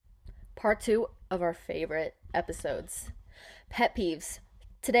part 2 of our favorite episodes. Pet peeves.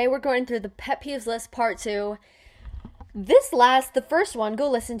 Today we're going through the pet peeves list part 2. The first one, go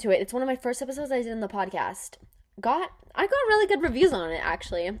listen to it. It's one of my first episodes I did in the podcast. I got really good reviews on it,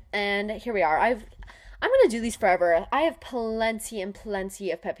 actually. And here we are. I'm going to do these forever. I have plenty of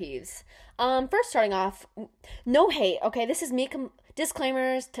pet peeves. First, starting off, no hate. Okay, this is me.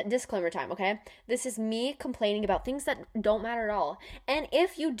 Disclaimer time, okay? This is me complaining about things that don't matter at all. And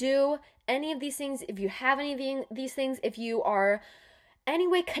if you do any of these things, if you have any of these things, if you are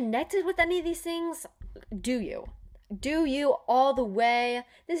anyway connected with any of these things, do you all the way.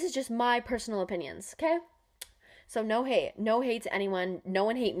 This is just my personal opinions, okay? So no hate to anyone. No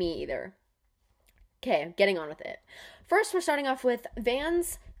one hate me either. Okay, getting on with it. First, we're starting off with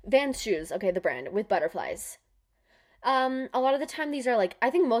Vans shoes, okay, the brand, with butterflies. A lot of the time these are I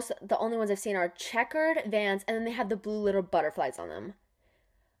think the only ones I've seen are checkered Vans, and then they have the blue little butterflies on them.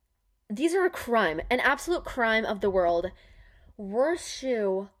 These are a crime, an absolute crime of the world. Worst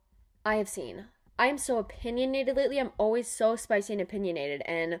shoe I have seen. I am so opinionated lately. I'm always so spicy and opinionated,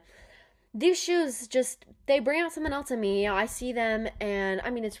 and these shoes they bring out something else in me. I see them, and I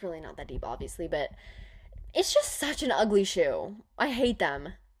mean, it's really not that deep, obviously, but it's just such an ugly shoe. I hate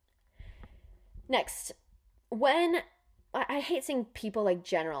them. Next, when I hate seeing people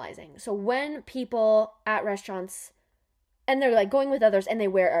generalizing. So when people at restaurants and they're going with others and they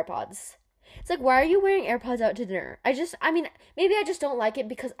wear AirPods, it's why are you wearing AirPods out to dinner? Maybe I just don't like it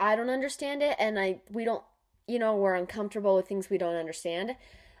because I don't understand it, and we're uncomfortable with things we don't understand.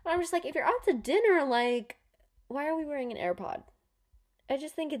 But I'm just if you're out to dinner, why are we wearing an AirPod? I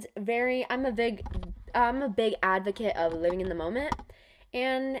just think it's I'm a big advocate of living in the moment,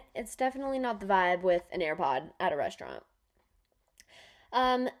 and it's definitely not the vibe with an AirPod at a restaurant.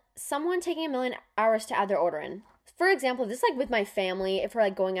 Someone taking 1,000,000 hours to add their order in. For example, this with my family, if we're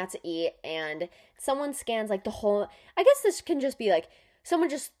going out to eat and someone scans the whole, I guess this can just be someone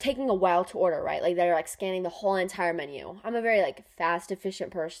just taking a while to order, right? They're scanning the whole entire menu. I'm a very fast,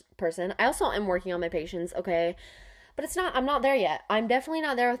 efficient person. I also am working on my patience, okay? But I'm not there yet. I'm definitely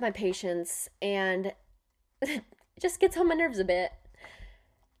not there with my patience, and it just gets on my nerves a bit.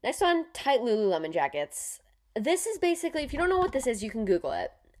 Next one, tight Lululemon jackets. This is basically, if you don't know what this is, you can Google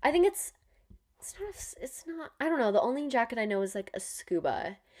it. I think it's not, I don't know, the only jacket I know is a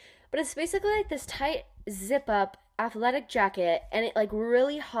scuba. But it's basically this tight zip-up athletic jacket, and it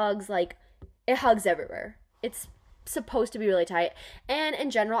really hugs, it hugs everywhere. It's supposed to be really tight, and in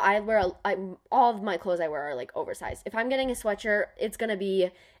general, all of my clothes I wear are oversized. If I'm getting a sweatshirt, it's gonna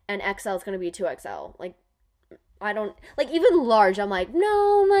be an XL, it's gonna be 2XL. I don't, even large, I'm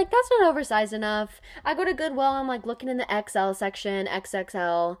no, that's not oversized enough. I go to Goodwill, I'm looking in the XL section,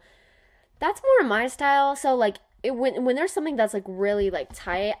 XXL. That's more my style, so when there's something that's really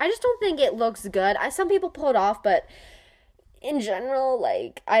tight, I just don't think it looks good. Some people pull it off, but in general,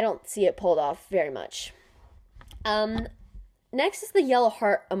 I don't see it pulled off very much. Next is the yellow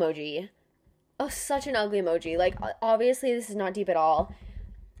heart emoji. Oh, such an ugly emoji. Obviously this is not deep at all.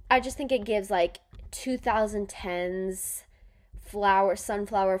 I just think it gives 2010s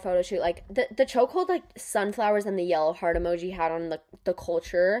sunflower photo shoot. The chokehold sunflowers and the yellow heart emoji had on the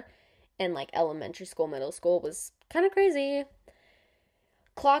culture in elementary school, middle school was kind of crazy.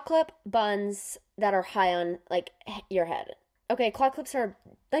 Claw clip buns that are high on your head. Okay, claw clips are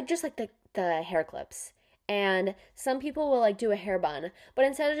just the hair clips. And some people will do a hair bun, but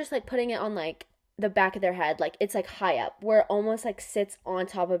instead of just putting it on the back of their head, it's high up where it almost sits on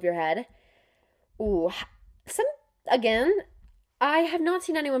top of your head. Ooh, again, I have not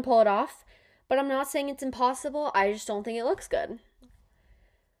seen anyone pull it off, but I'm not saying it's impossible. I just don't think it looks good.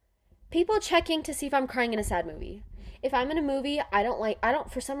 People checking to see if I'm crying in a sad movie. If I'm in a movie,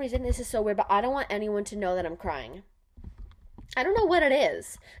 for some reason, this is so weird, but I don't want anyone to know that I'm crying. I don't know what it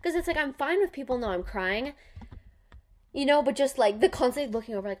is. Because it's I'm fine with people know I'm crying, but just the constant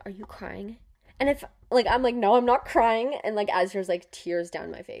looking over, are you crying? And if, I'm no, I'm not crying. And as there's tears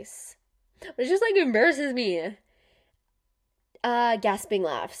down my face. But it just embarrasses me. Gasping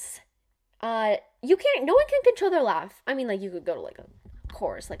laughs. No one can control their laugh. I mean, you could go to a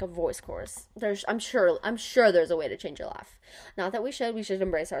chorus, a voice chorus. I'm sure there's a way to change your laugh. Not that we should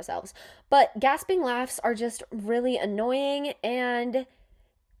embrace ourselves. But gasping laughs are just really annoying, and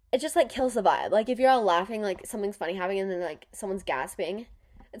it just kills the vibe. If you're all laughing, something's funny happening, and then someone's gasping,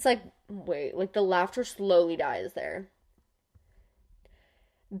 it's wait, the laughter slowly dies there.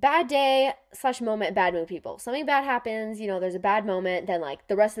 Bad day / moment, bad mood people. Something bad happens, there's a bad moment, then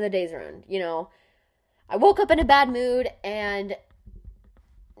the rest of the day's ruined. I woke up in a bad mood, and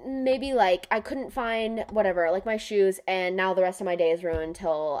maybe like I couldn't find whatever, like my shoes, and now the rest of my day is ruined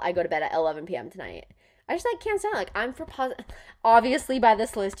until I go to bed at 11 p.m. tonight. I just like can't stand it. Like I'm for obviously by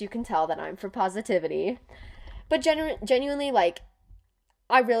this list you can tell that I'm for positivity. But genuinely like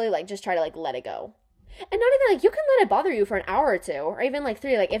I really like just try to like let it go. And not even like you can let it bother you for an hour or two or even like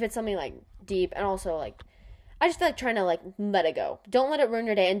 3 like if it's something like deep, and also like I just feel like trying to like let it go. Don't let it ruin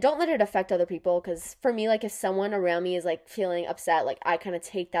your day, and don't let it affect other people, because for me, like if someone around me is like feeling upset, like I kind of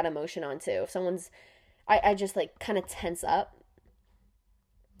take that emotion on too. If someone's, I just like kind of tense up.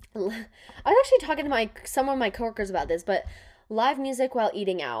 I was actually talking to some of my coworkers about this, but live music while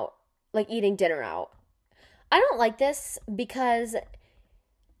eating out, like eating dinner out. I don't like this because the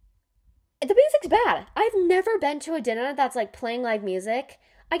music's bad. I've never been to a dinner that's like playing live music.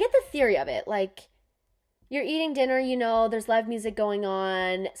 I get the theory of it, like you're eating dinner, you know, there's live music going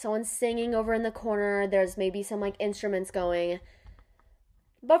on, someone's singing over in the corner, there's maybe some like instruments going.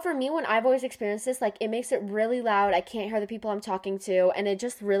 But for me, when I've always experienced this, like it makes it really loud. I can't hear the people I'm talking to, and it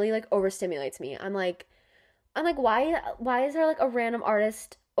just really like overstimulates me. I'm like, why is there like a random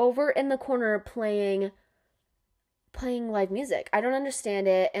artist over in the corner playing live music? I don't understand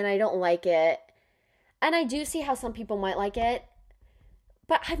it, and I don't like it. And I do see how some people might like it.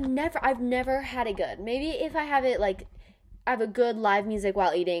 But I've never had it good. Maybe if I have it, like, I have a good live music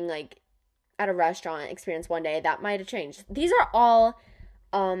while eating, like, at a restaurant experience one day, that might have changed. These are all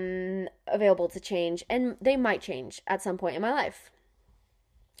available to change, and they might change at some point in my life.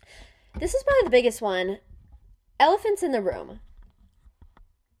 This is probably the biggest one. Elephants in the room.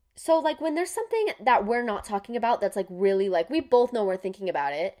 So, like, when there's something that we're not talking about that's, like, really, like, we both know we're thinking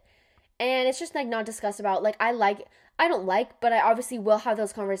about it, and it's just, like, not discussed about, like, I don't like, but I obviously will have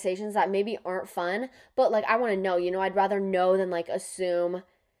those conversations that maybe aren't fun, but like I want to know, you know, I'd rather know than like assume.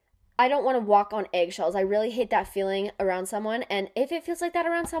 I don't want to walk on eggshells. I really hate that feeling around someone, and if it feels like that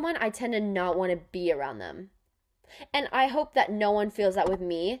around someone, I tend to not want to be around them. And I hope that no one feels that with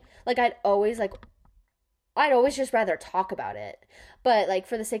me. Like I'd always just rather talk about it. But like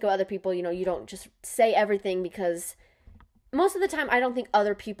for the sake of other people, you know, you don't just say everything, because most of the time I don't think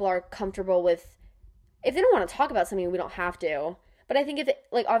other people are comfortable with, if they don't want to talk about something, we don't have to. But I think if it,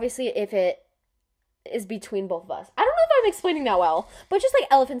 like, obviously, if it is between both of us. I don't know if I'm explaining that well, but just like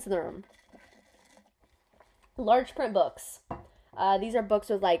elephants in the room. Large print books. These are books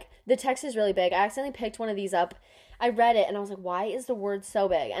with, like, the text is really big. I accidentally picked one of these up. I read it, and I was like, why is the word so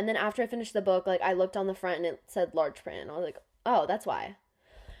big? And then after I finished the book, like, I looked on the front, and it said large print. And I was like, oh, that's why.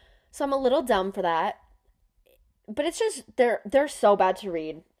 So I'm a little dumb for that. But it's just, they're so bad to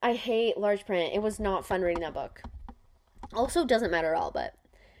read. I hate large print. It was not fun reading that book. Also, doesn't matter at all, but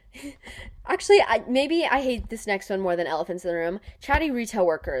actually, maybe I hate this next one more than elephants in the room. Chatty retail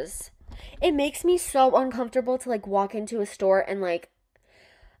workers. It makes me so uncomfortable to like walk into a store and like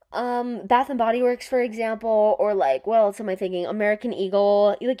Bath and Body Works, for example, or like, what else am I thinking? American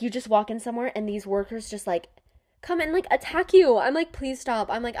Eagle. Like you just walk in somewhere and these workers just like come and like attack you. I'm like, please stop.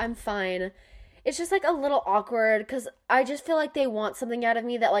 I'm like, I'm fine. It's just like a little awkward because I just feel like they want something out of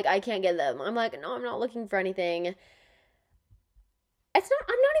me that like I can't give them. I'm like, no, I'm not looking for anything. I'm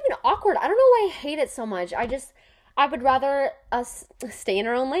not even awkward. I don't know why I hate it so much. I would rather us stay in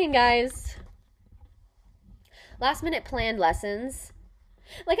our own lane, guys. Last minute planned lessons.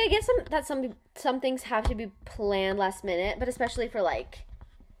 Like I get some things have to be planned last minute, but especially for like,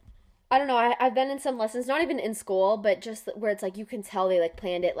 I don't know, I've been in some lessons, not even in school, but just where it's like you can tell they like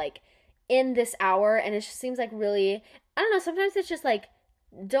planned it like in this hour, and it just seems like really, I don't know, sometimes it's just like,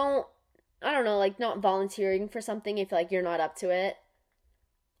 I don't know, like not volunteering for something if like you're not up to it.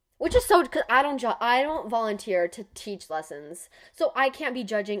 Which is so, because I don't volunteer to teach lessons, so I can't be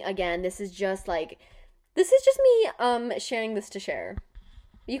judging again. This is just me sharing this to share.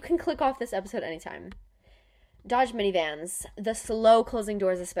 You can click off this episode anytime. Dodge minivans, the slow closing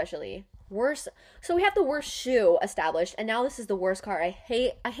doors especially. Worst. So we have the worst shoe established, and now this is the worst car. I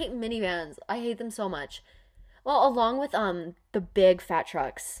hate minivans. I hate them so much. Well, along with the big fat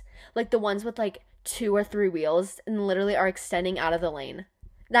trucks, like the ones with like 2 or 3 wheels and literally are extending out of the lane.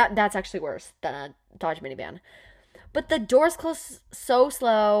 That's actually worse than a Dodge minivan. But the doors close so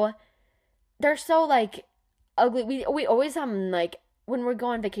slow. They're so like ugly. We always like when we go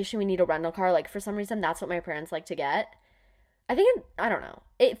on vacation we need a rental car. Like for some reason that's what my parents like to get. I don't know.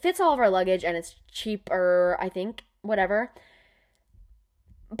 It fits all of our luggage and it's cheaper, I think, whatever.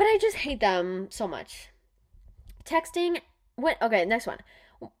 But I just hate them so much. Texting, okay, next one.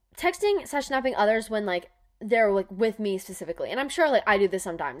 Texting / snapping others when like they're like with me specifically. And I'm sure like I do this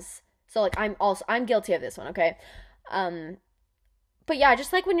sometimes. So like I'm guilty of this one, okay? But yeah,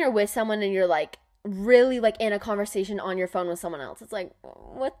 just like when you're with someone and you're like really like in a conversation on your phone with someone else. It's like,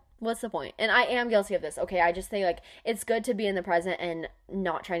 what's the point? And I am guilty of this. Okay, I just think like it's good to be in the present and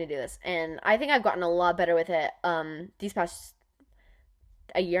not trying to do this. And I think I've gotten a lot better with it these past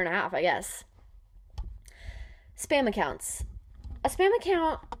a year and a half, I guess. Spam accounts. A spam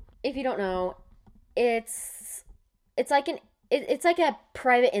account, if you don't know, it's like it's like a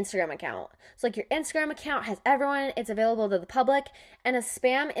private Instagram account. So like your Instagram account has everyone, it's available to the public, and a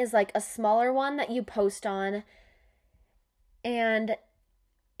spam is like a smaller one that you post on, and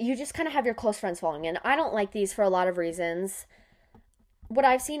you just kind of have your close friends following. And I don't like these for a lot of reasons. What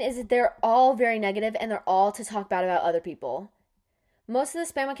I've seen is that they're all very negative and they're all to talk bad about other people. Most of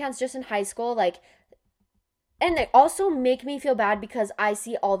the spam accounts just in high school, like, and they also make me feel bad because I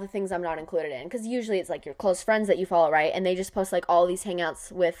see all the things I'm not included in. Because usually it's like your close friends that you follow, right? And they just post like all these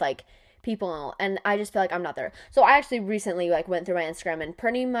hangouts with like people, and I just feel like I'm not there. So I actually recently like went through my Instagram and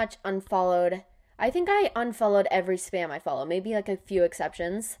pretty much unfollowed. I think I unfollowed every spam I follow, maybe like a few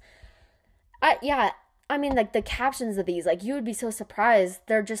exceptions. I mean like the captions of these, like you would be so surprised.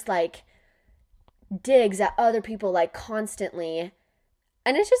 They're just like digs at other people like constantly.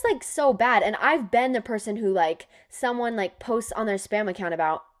 And it's just like so bad. And I've been the person who like someone like posts on their spam account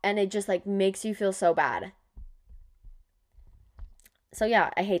about, and it just like makes you feel so bad. So yeah,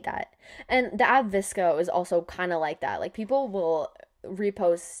 I hate that. And the app Visco is also kind of like that. Like people will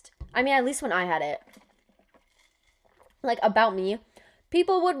repost, I mean, at least when I had it, like about me,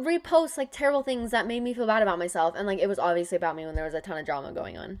 people would repost like terrible things that made me feel bad about myself. And like it was obviously about me when there was a ton of drama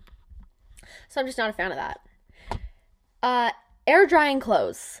going on. So I'm just not a fan of that. Air drying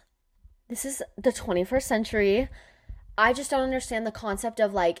clothes. This is the 21st century. I just don't understand the concept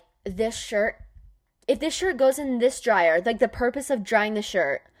of like this shirt. If this shirt goes in this dryer, like the purpose of drying the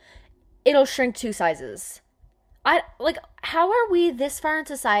shirt, it'll shrink 2 sizes. How are we this far in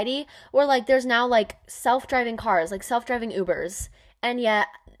society where like there's now like self-driving cars, like self-driving Ubers, and yet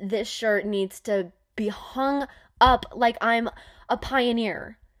this shirt needs to be hung up like I'm a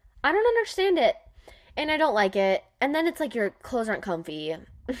pioneer. I don't understand it. And I don't like it. And then it's like your clothes aren't comfy.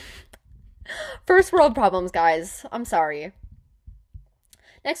 First world problems, guys. I'm sorry.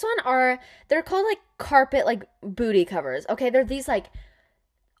 Next one they're called like carpet, like booty covers. Okay, they're these like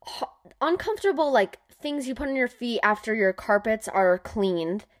uncomfortable like things you put on your feet after your carpets are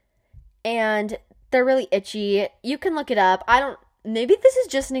cleaned. And they're really itchy. You can look it up. Maybe this is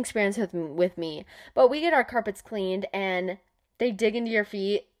just an experience with me. But we get our carpets cleaned and they dig into your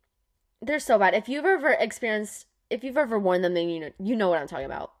feet. They're so bad. If you've ever worn them, then you know what I'm talking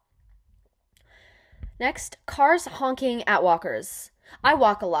about. Next, cars honking at walkers. I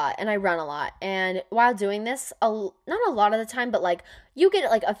walk a lot and I run a lot. And while doing this, not a lot of the time, but like you get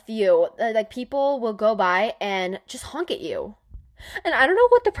like a few, like people will go by and just honk at you. And I don't know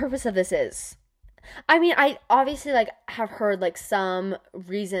what the purpose of this is. I mean, I obviously like have heard like some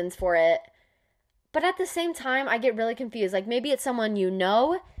reasons for it. But at the same time, I get really confused. Like maybe it's someone you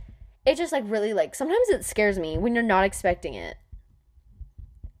know. It just like really like sometimes it scares me when you're not expecting it.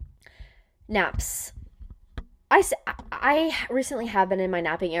 Naps. I recently have been in my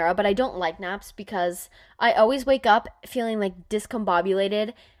napping era, but I don't like naps because I always wake up feeling like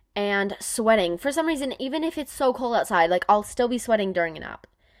discombobulated and sweating. For some reason, even if it's so cold outside, like I'll still be sweating during a nap.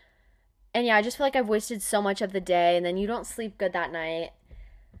 And yeah, I just feel like I've wasted so much of the day and then you don't sleep good that night.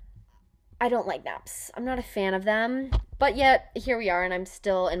 I don't like naps. I'm not a fan of them. But yet, here we are, and I'm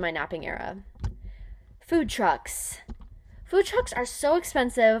still in my napping era. Food trucks. Food trucks are so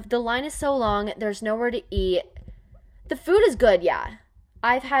expensive. The line is so long. There's nowhere to eat. The food is good, yeah.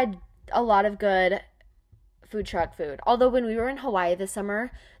 I've had a lot of good food truck food. Although when we were in Hawaii this summer,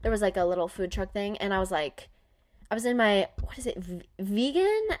 there was like a little food truck thing, and I was in my,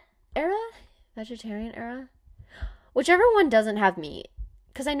 vegan era? Vegetarian era? Whichever one doesn't have meat.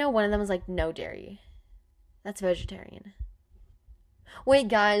 Because I know one of them is like no dairy. That's vegetarian. Wait,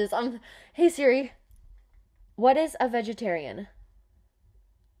 guys. Hey, Siri. What is a vegetarian?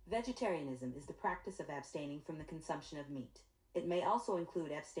 Vegetarianism is the practice of abstaining from the consumption of meat. It may also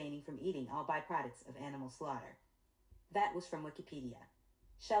include abstaining from eating all byproducts of animal slaughter. That was from Wikipedia.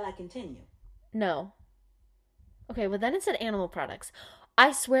 Shall I continue? No. Okay, well then it said animal products.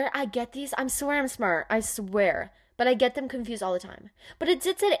 I swear I get these. I swear I'm smart. I swear. But I get them confused all the time. But it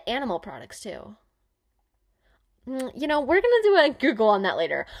did say animal products too. You know, we're going to do a Google on that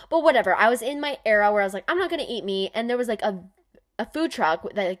later. But whatever. I was in my era where I was like, I'm not going to eat meat. And there was like a food truck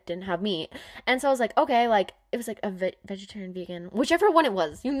that like, didn't have meat. And so I was like, okay, like it was like a vegetarian, vegan, whichever one it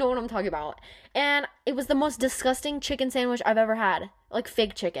was. You know what I'm talking about. And it was the most disgusting chicken sandwich I've ever had. Like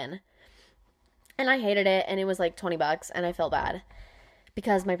fake chicken. And I hated it. And it was like $20. And I felt bad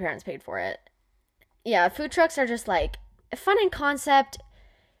because my parents paid for it. Yeah, food trucks are just like fun in concept.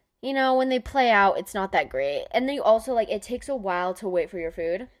 You know, when they play out, it's not that great. And then you also like it takes a while to wait for your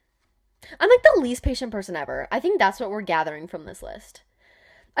food. I'm like the least patient person ever. I think that's what we're gathering from this list.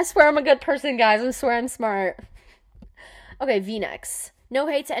 I swear I'm a good person, guys. I swear I'm smart. Okay, V-necks. No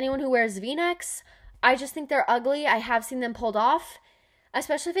hate to anyone who wears V-necks. I just think they're ugly. I have seen them pulled off,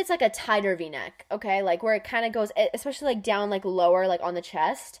 especially if it's like a tighter V-neck, okay? Like where it kind of goes, especially like down, like lower, like on the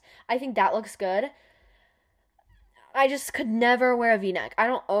chest. I think that looks good. I just could never wear a V-neck. I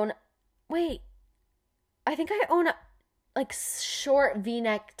don't own, wait, I think I own like short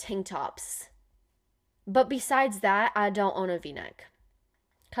V-neck tank tops. But besides that, I don't own a V-neck.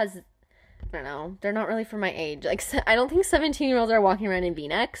 Because, I don't know, they're not really for my age. Like, I don't think 17-year-olds are walking around in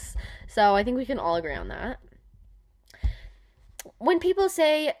V-necks. So I think we can all agree on that. When people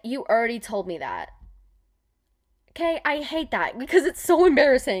say, you already told me that. Okay, I hate that because it's so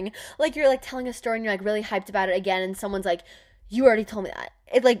embarrassing. Like, you're like telling a story and you're like really hyped about it again, and someone's like, you already told me that.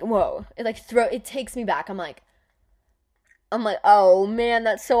 It like, whoa. It like it takes me back. I'm like, oh man,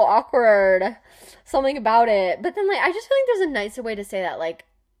 that's so awkward. Something about it. But then like I just feel like there's a nicer way to say that. Like,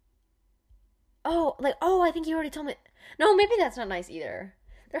 oh, I think you already told me. No, maybe that's not nice either.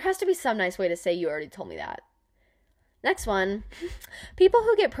 There has to be some nice way to say you already told me that. Next one, people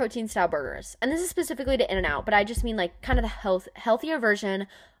who get protein style burgers. And this is specifically to In-N-Out, but I just mean like kind of the healthier version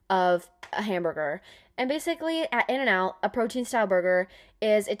of a hamburger. And basically at In-N-Out, a protein style burger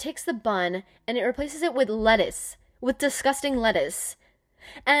is it takes the bun and it replaces it with lettuce, with disgusting lettuce.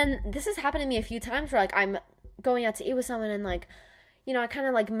 And this has happened to me a few times where like I'm going out to eat with someone and like, you know, I kind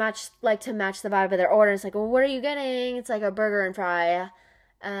of like to match the vibe of their order. It's like, well, what are you getting? It's like a burger and fry.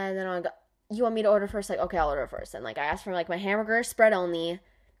 And then I'll go, you want me to order first? Like, okay, I'll order first. And like I asked for like my hamburger spread only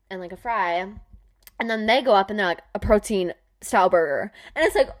and like a fry. And then they go up and they're like a protein style burger. And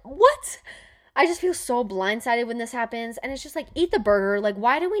it's like, what? I just feel so blindsided when this happens. And it's just like, eat the burger. Like,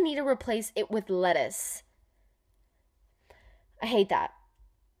 why do we need to replace it with lettuce? I hate that.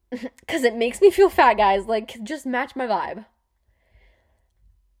 Because it makes me feel fat, guys. Like, just match my vibe.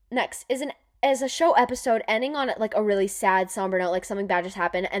 Next is a show episode ending on like a really sad, somber note, like something bad just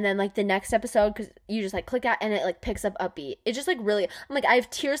happened, and then like the next episode, because you just like click out and it like picks up upbeat. It just like really, I'm like, I have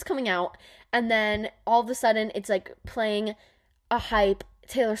tears coming out, and then all of a sudden it's like playing a hype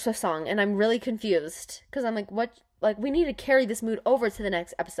Taylor Swift song, and I'm really confused because I'm like, what? Like, we need to carry this mood over to the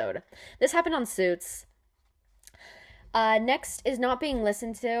next episode. This happened on Suits. Next is not being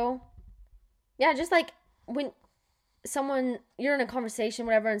listened to. Yeah, just like when you're in a conversation,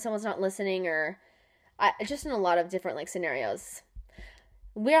 whatever, and someone's not listening, or just in a lot of different like scenarios.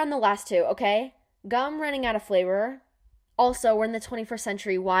 We're on the last two, okay? Gum running out of flavor. Also, we're in the 21st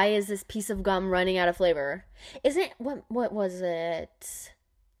century. Why is this piece of gum running out of flavor? Isn't what was it?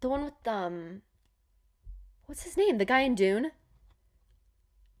 The one with what's his name? The guy in Dune?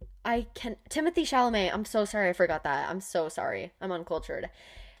 Timothy Chalamet. I'm so sorry I forgot that. I'm so sorry. I'm uncultured.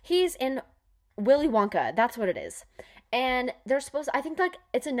 He's in Willy Wonka. That's what it is. And they're I think like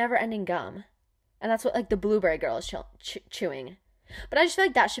it's a never ending gum. And that's what like the blueberry girl is chewing. But I just feel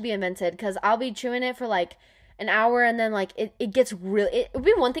like that should be invented because I'll be chewing it for like an hour and then like it gets really, it would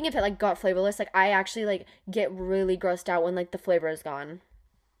be one thing if it like got flavorless. Like I actually like get really grossed out when like the flavor is gone.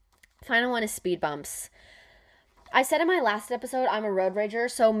 Final one is speed bumps. I said in my last episode, I'm a road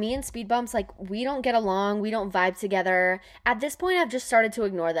rager, so me and speed bumps, like, we don't get along, we don't vibe together. At this point, I've just started to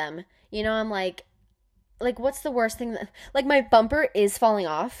ignore them. You know, I'm like, what's the worst thing like, my bumper is falling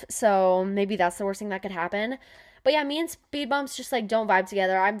off, so maybe that's the worst thing that could happen. But yeah, me and speed bumps just, like, don't vibe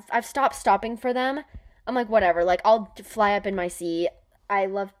together. I've stopped stopping for them. I'm like, whatever, like, I'll fly up in my seat. I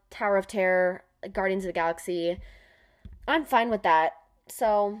love Tower of Terror, Guardians of the Galaxy. I'm fine with that,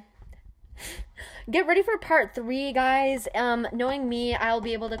 so... Get ready for part 3, guys. Knowing me, I'll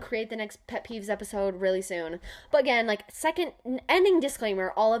be able to create the next Pet Peeves episode really soon. But again, like, second ending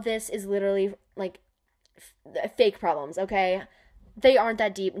disclaimer, all of this is literally, like, fake problems, okay? They aren't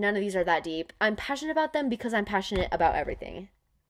that deep. None of these are that deep. I'm passionate about them because I'm passionate about everything.